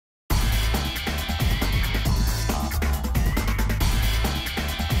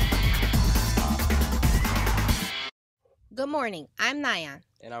Good morning. I'm Nyan.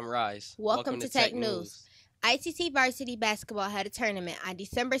 And I'm Rise. Welcome to Tech News. ITC Varsity Basketball had a tournament on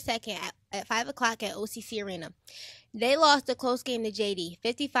December 2nd at 5 o'clock at OCC Arena. They lost a close game to JD,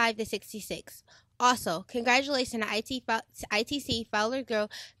 55-66. Also, congratulations to ITC Fowler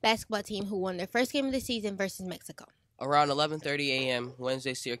Girl basketball team who won their first game of the season versus Mexico. Around 11:30 a.m.,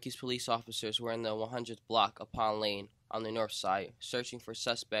 Wednesday, Syracuse police officers were in the 100th block of Pond Lane on the north side, searching for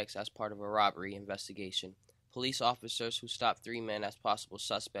suspects as part of a robbery investigation. Police officers who stopped 3 men as possible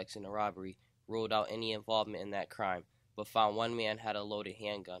suspects in the robbery ruled out any involvement in that crime, but found one man had a loaded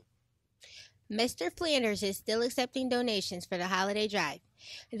handgun. Mr. Flanders is still accepting donations for the holiday drive.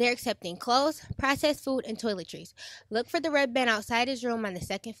 They're accepting clothes, processed food, and toiletries. Look for the red band outside his room on the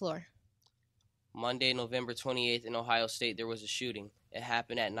second floor. Monday, November 28th in Ohio State, there was a shooting. It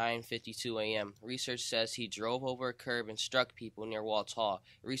happened at 9:52 a.m. Research says he drove over a curb and struck people near Waltz Hall.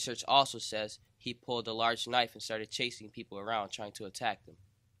 Research also says he pulled a large knife and started chasing people around, trying to attack them.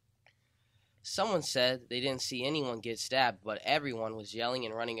 Someone said they didn't see anyone get stabbed, but everyone was yelling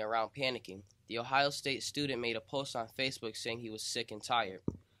and running around panicking. The Ohio State student made a post on Facebook saying he was sick and tired.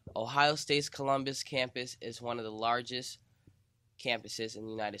 Ohio State's Columbus campus is one of the largest campuses in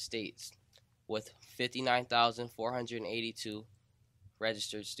the United States, with 59,482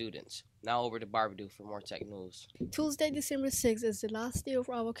 registered students. Now over to Barbadoo for more tech news. Tuesday, December 6th is the last day of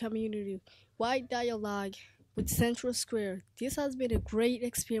our community-wide dialogue with Central Square. This has been a great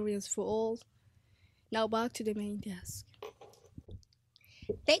experience for all. Now back to the main desk.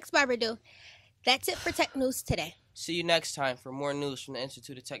 Thanks, Barbadoo. That's it for Tech News today. See you next time for more news from the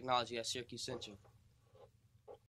Institute of Technology at Syracuse Central.